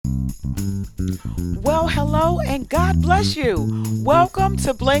Well, hello and God bless you. Welcome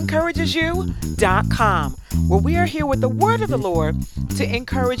to BlakeEncouragesYou.com, where we are here with the word of the Lord to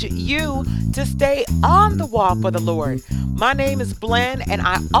encourage you to stay on the wall for the Lord. My name is Blen, and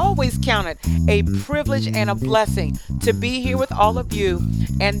I always count it a privilege and a blessing to be here with all of you.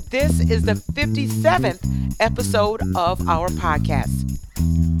 And this is the 57th episode of our podcast.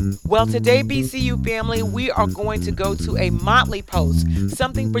 Well, today, BCU family, we are going to go to a motley post,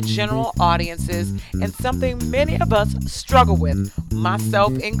 something for general audiences and something many of us struggle with,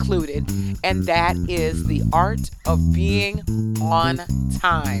 myself included, and that is the art of being on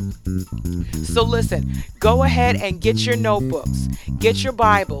time. So listen, go ahead and get your notebooks, get your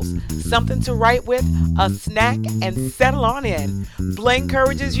Bibles, something to write with, a snack, and settle on in. Blake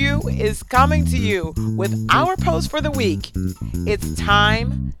Encourages You is coming to you with our post for the week. It's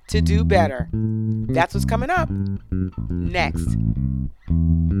time to do better. That's what's coming up next.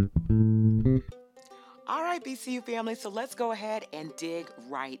 All right, BCU family, so let's go ahead and dig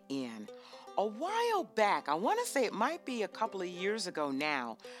right in. A while back, I want to say it might be a couple of years ago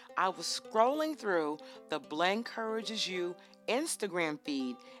now, I was scrolling through the Blake Encourages You Instagram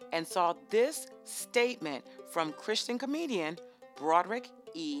feed and saw this statement from Christian comedian Broderick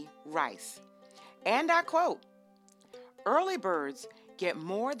E. Rice. And I quote, "Early birds get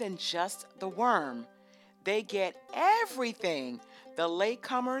more than just the worm. They get everything the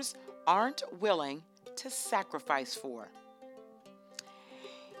latecomers aren't willing to sacrifice for."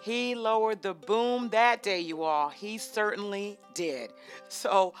 He lowered the boom that day, you all. He certainly did.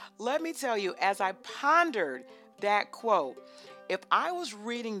 So let me tell you, as I pondered that quote, if I was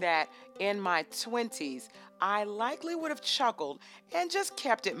reading that in my 20s, I likely would have chuckled and just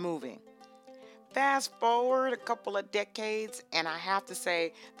kept it moving. Fast forward a couple of decades, and I have to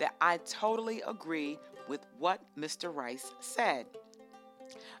say that I totally agree with what Mr. Rice said.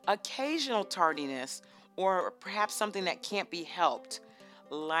 Occasional tardiness, or perhaps something that can't be helped,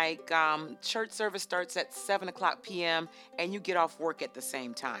 like church service starts at 7 o'clock p.m. and you get off work at the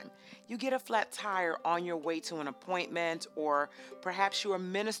same time. You get a flat tire on your way to an appointment, or perhaps you are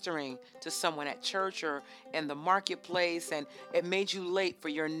ministering to someone at church or in the marketplace and it made you late for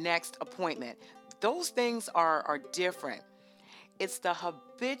your next appointment. Those things are different. It's the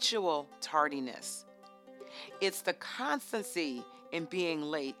habitual tardiness. It's the constancy in being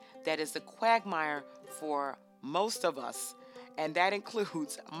late that is the quagmire for most of us, and that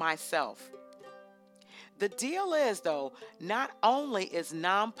includes myself. The deal is, though, not only is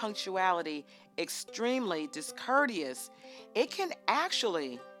non-punctuality extremely discourteous, it can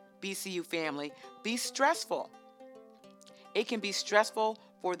actually, BCU family, be stressful. It can be stressful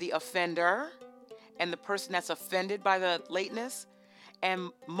for the offender and the person that's offended by the lateness.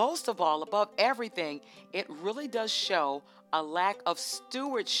 And most of all, above everything, it really does show a lack of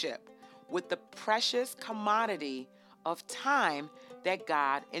stewardship with the precious commodity of time that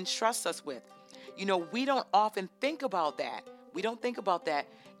God entrusts us with. You know, we don't often think about that. We don't think about that.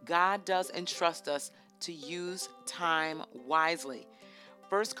 God does entrust us to use time wisely.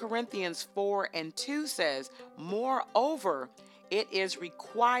 1 Corinthians 4:2 says, "Moreover, it is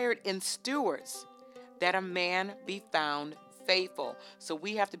required in stewards that a man be found faithful." So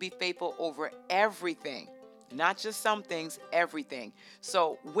we have to be faithful over everything, not just some things, everything.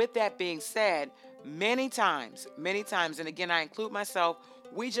 So with that being said, many times, and again, I include myself,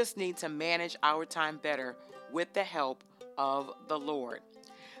 we just need to manage our time better with the help of the Lord.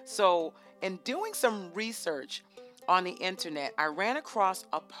 So in doing some research on the internet, I ran across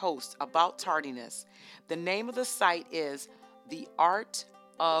a post about tardiness. The name of the site is The Art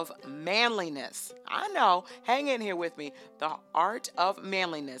of Manliness. I know, hang in here with me. The Art of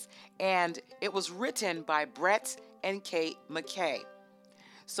Manliness. And it was written by Brett and Kate McKay.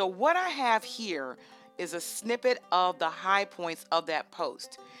 So what I have here is a snippet of the high points of that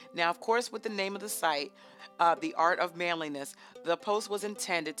post. Now, of course, with the name of the site, The Art of Manliness, the post was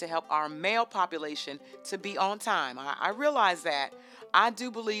intended to help our male population to be on time. I realize that. I do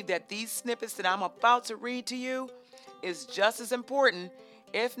believe that these snippets that I'm about to read to you is just as important,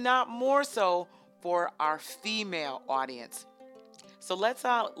 if not more so, for our female audience. So let's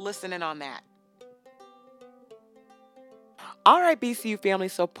listen in on that. All right, BCU family.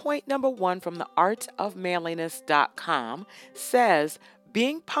 So point number one from the artofmanliness.com says,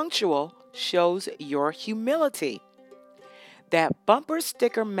 being punctual shows your humility. That bumper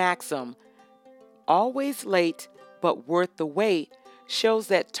sticker maxim, always late but worth the wait, shows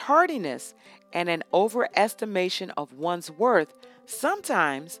that tardiness and an overestimation of one's worth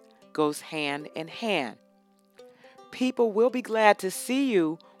sometimes goes hand in hand. People will be glad to see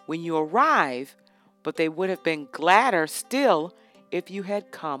you when you arrive, but they would have been gladder still if you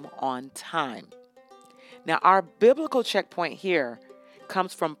had come on time. Now, our biblical checkpoint here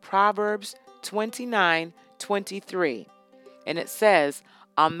comes from Proverbs 29:23, and it says,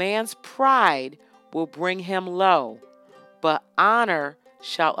 "A man's pride will bring him low, but honor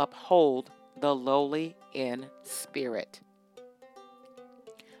shall uphold the lowly in spirit."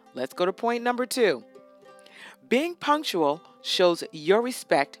 Let's go to point number 2. Being punctual shows your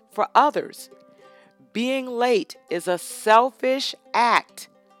respect for others. Being late is a selfish act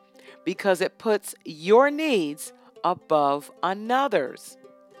because it puts your needs above another's.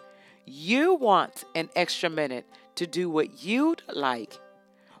 You want an extra minute to do what you'd like,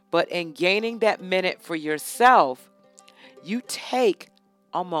 but in gaining that minute for yourself, you take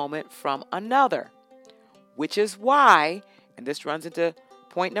a moment from another, which is why, and this runs into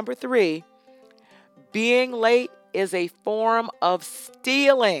point number 3, being late is a form of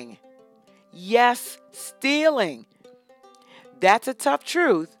stealing. Yes, stealing. That's a tough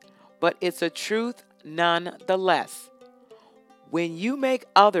truth, but it's a truth nonetheless. When you make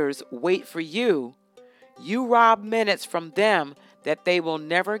others wait for you, you rob minutes from them that they will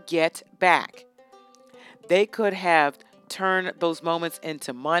never get back. They could have turned those moments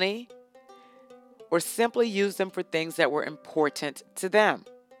into money or simply used them for things that were important to them.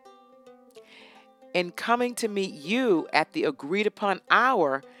 In coming to meet you at the agreed upon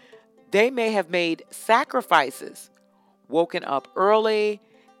hour, they may have made sacrifices, woken up early,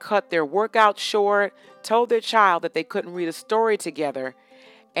 cut their workout short, told their child that they couldn't read a story together,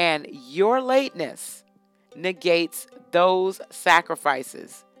 and your lateness negates those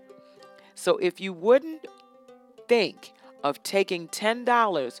sacrifices. So if you wouldn't think of taking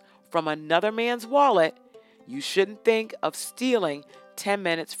 $10 from another man's wallet, you shouldn't think of stealing 10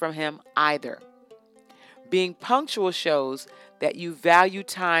 minutes from him either. Being punctual shows that you value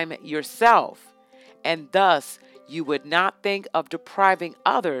time yourself, and thus you would not think of depriving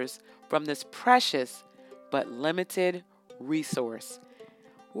others from this precious but limited resource.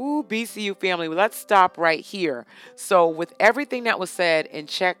 Ooh, BCU family, let's stop right here. So with everything that was said in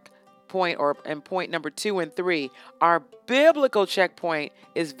checkpoint or in point number 2 and 3, our biblical checkpoint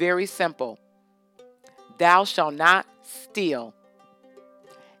is very simple. Thou shalt not steal.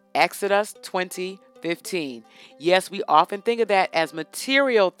 Exodus 20:15. Yes, we often think of that as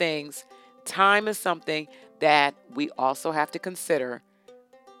material things. Time is something that we also have to consider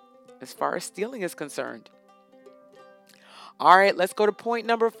as far as stealing is concerned. All right, let's go to point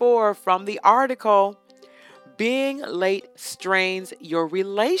number 4 from the article. Being late strains your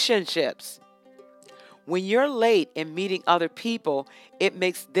relationships. When you're late in meeting other people, it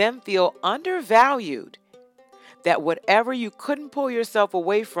makes them feel undervalued, that whatever you couldn't pull yourself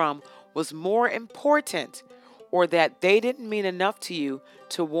away from was more important, or that they didn't mean enough to you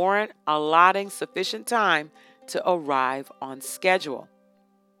to warrant allotting sufficient time to arrive on schedule.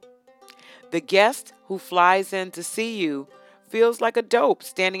 The guest who flies in to see you feels like a dope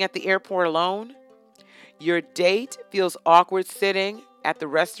standing at the airport alone. Your date feels awkward sitting at the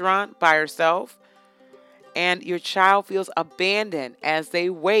restaurant by herself. And your child feels abandoned as they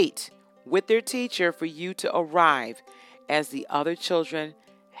wait with their teacher for you to arrive, as the other children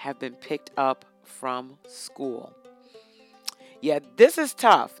have been picked up from school. Yeah, this is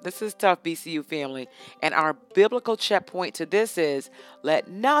tough. This is tough, BCU family. And our biblical checkpoint to this is, let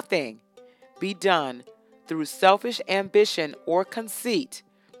nothing be done through selfish ambition or conceit,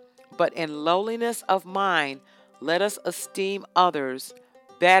 but in lowliness of mind, let us esteem others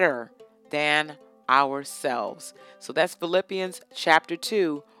better than ourselves. So that's Philippians chapter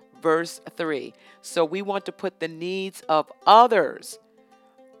 2, verse 3. So we want to put the needs of others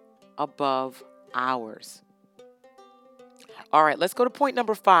above ours. All right, let's go to point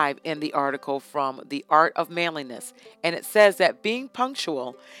number 5 in the article from The Art of Manliness. And it says that being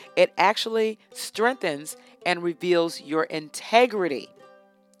punctual, it actually strengthens and reveals your integrity.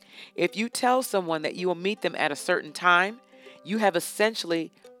 If you tell someone that you will meet them at a certain time, you have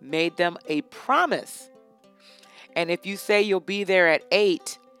essentially made them a promise. And if you say you'll be there at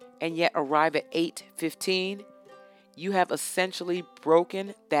 8 and yet arrive at 8:15, you have essentially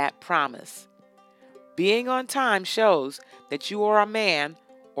broken that promise. Being on time shows that you are a man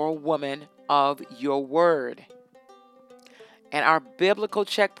or a woman of your word. And our biblical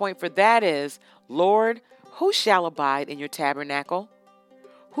checkpoint for that is, Lord, who shall abide in your tabernacle?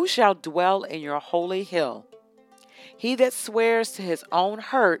 Who shall dwell in your holy hill? He that swears to his own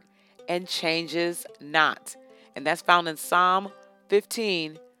hurt and changes not. And that's found in Psalm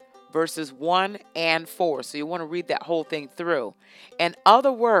 15, verses 1 and 4. So you want to read that whole thing through. In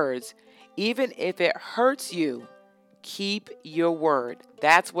other words, even if it hurts you, keep your word.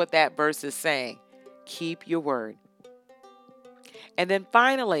 That's what that verse is saying. Keep your word. And then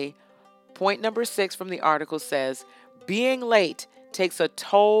finally, point number 6 from the article says, being late takes a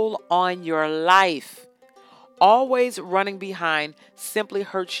toll on your life. Always running behind simply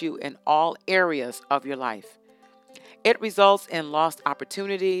hurts you in all areas of your life. It results in lost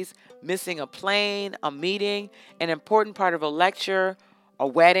opportunities, missing a plane, a meeting, an important part of a lecture, a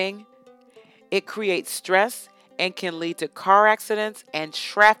wedding. It creates stress and can lead to car accidents and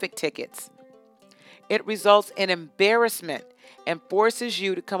traffic tickets. It results in embarrassment and forces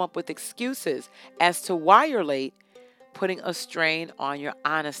you to come up with excuses as to why you're late, putting a strain on your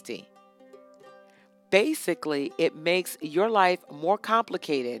honesty. Basically, it makes your life more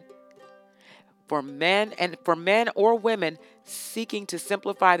complicated. For men or women seeking to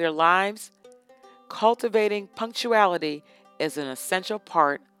simplify their lives, cultivating punctuality is an essential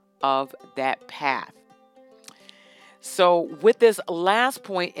part of that path. So with this last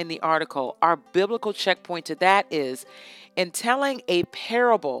point in the article, our biblical checkpoint to that is, in telling a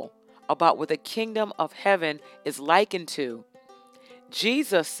parable about what the kingdom of heaven is likened to,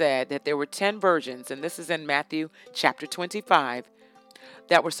 Jesus said that there were 10 virgins, and this is in Matthew chapter 25,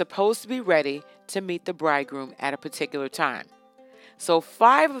 that were supposed to be ready to meet the bridegroom at a particular time. So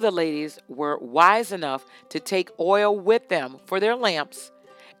 5 of the ladies were wise enough to take oil with them for their lamps,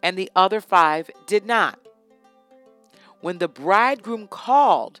 and the other 5 did not. When the bridegroom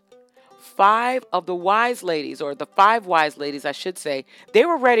called, 5 of the wise ladies, or the 5 wise ladies, I should say, they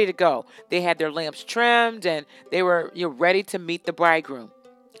were ready to go. They had their lamps trimmed and they were ready to meet the bridegroom.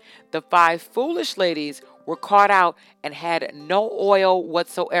 The 5 foolish ladies were caught out and had no oil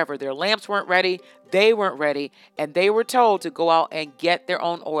whatsoever. Their lamps weren't ready, they weren't ready, and they were told to go out and get their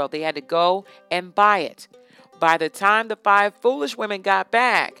own oil. They had to go and buy it. By the time the 5 foolish women got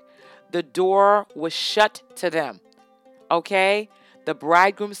back, the door was shut to them. Okay? The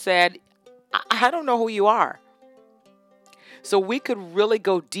bridegroom said, I don't know who you are. So we could really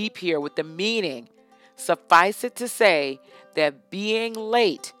go deep here with the meaning. Suffice it to say that being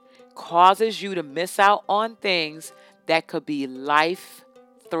late causes you to miss out on things that could be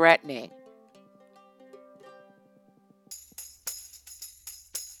life-threatening.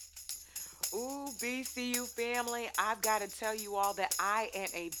 Ooh, BCU family, I've got to tell you all that I am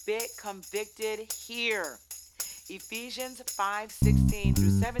a bit convicted here. Ephesians 5:16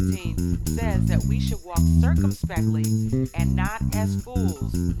 through 17 says that we should walk circumspectly and not as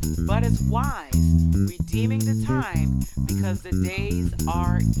fools, but as wise, redeeming the time because the days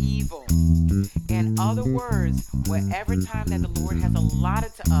are evil. In other words, whatever time that the Lord has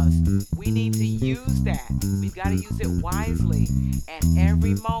allotted to us, we need to use that. We've got to use it wisely, and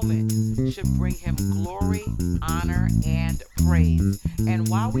every moment should bring Him glory, honor, and praise. And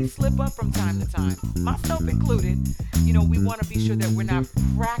while we slip up from time to time, myself included, we want to be sure that we're not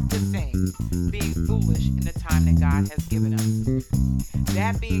practicing being foolish in the time that God has given us.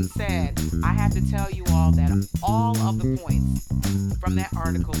 That being said, I have to tell you all that all of the points from that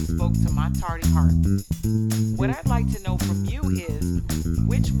article spoke to my tardy heart. What I'd like to know from you is,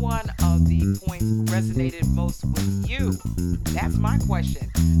 which one of the points resonated most with you? That's my question.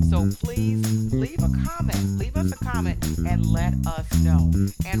 So please leave us a comment and let us know.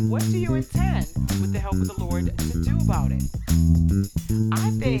 And what do you intend, with the help of the Lord, to do about it?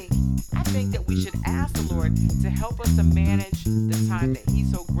 I think that we should ask the Lord to help us to manage the time that He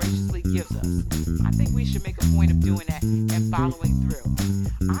so graciously gives us. I think we should make a point of doing that and following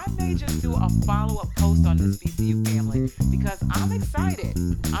through. I may just do a follow-up post on this, BCU family, because I'm excited.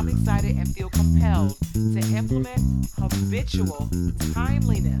 I'm excited and feel compelled to implement habitual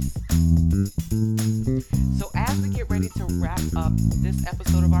timeliness. So as we get ready to wrap up this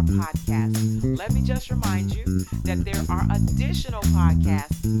episode of our podcast, let me just remind you that there are additional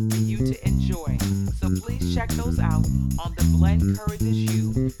podcasts for you to enjoy. So please check those out on the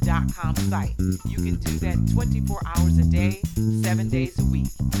BlendCouragesYou.com site. You can do that 24 hours a day, 7 days a week.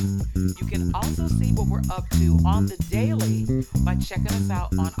 You can also see what we're up to on the daily by checking us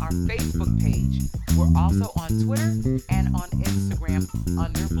out on our Facebook page. We're also on Twitter and on Instagram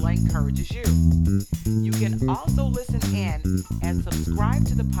under Blend Encourages You. You can also listen in and subscribe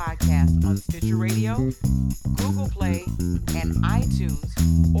to the podcast on Stitcher Radio, Google Play, and iTunes,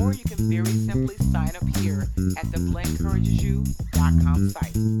 or you can very simply sign up here at the BlendCouragesYou.com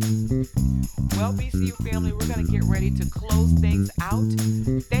site. Well, BCU family, we're going to get ready to close things out.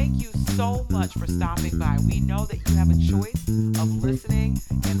 Thank you so much for stopping by. We know that you have a choice of listening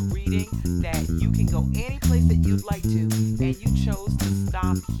and reading, that you can go any place that you'd like to, and you chose to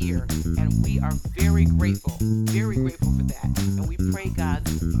stop here. And we are very grateful for that. And we pray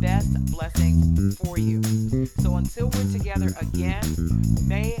God's best blessings for you. So until we're together again,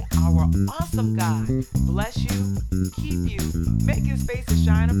 may our awesome God bless you, keep you, make his face to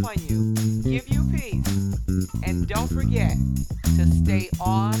shine upon you, give you peace, and don't forget to stay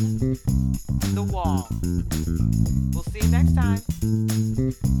on the wall. We'll see you next time.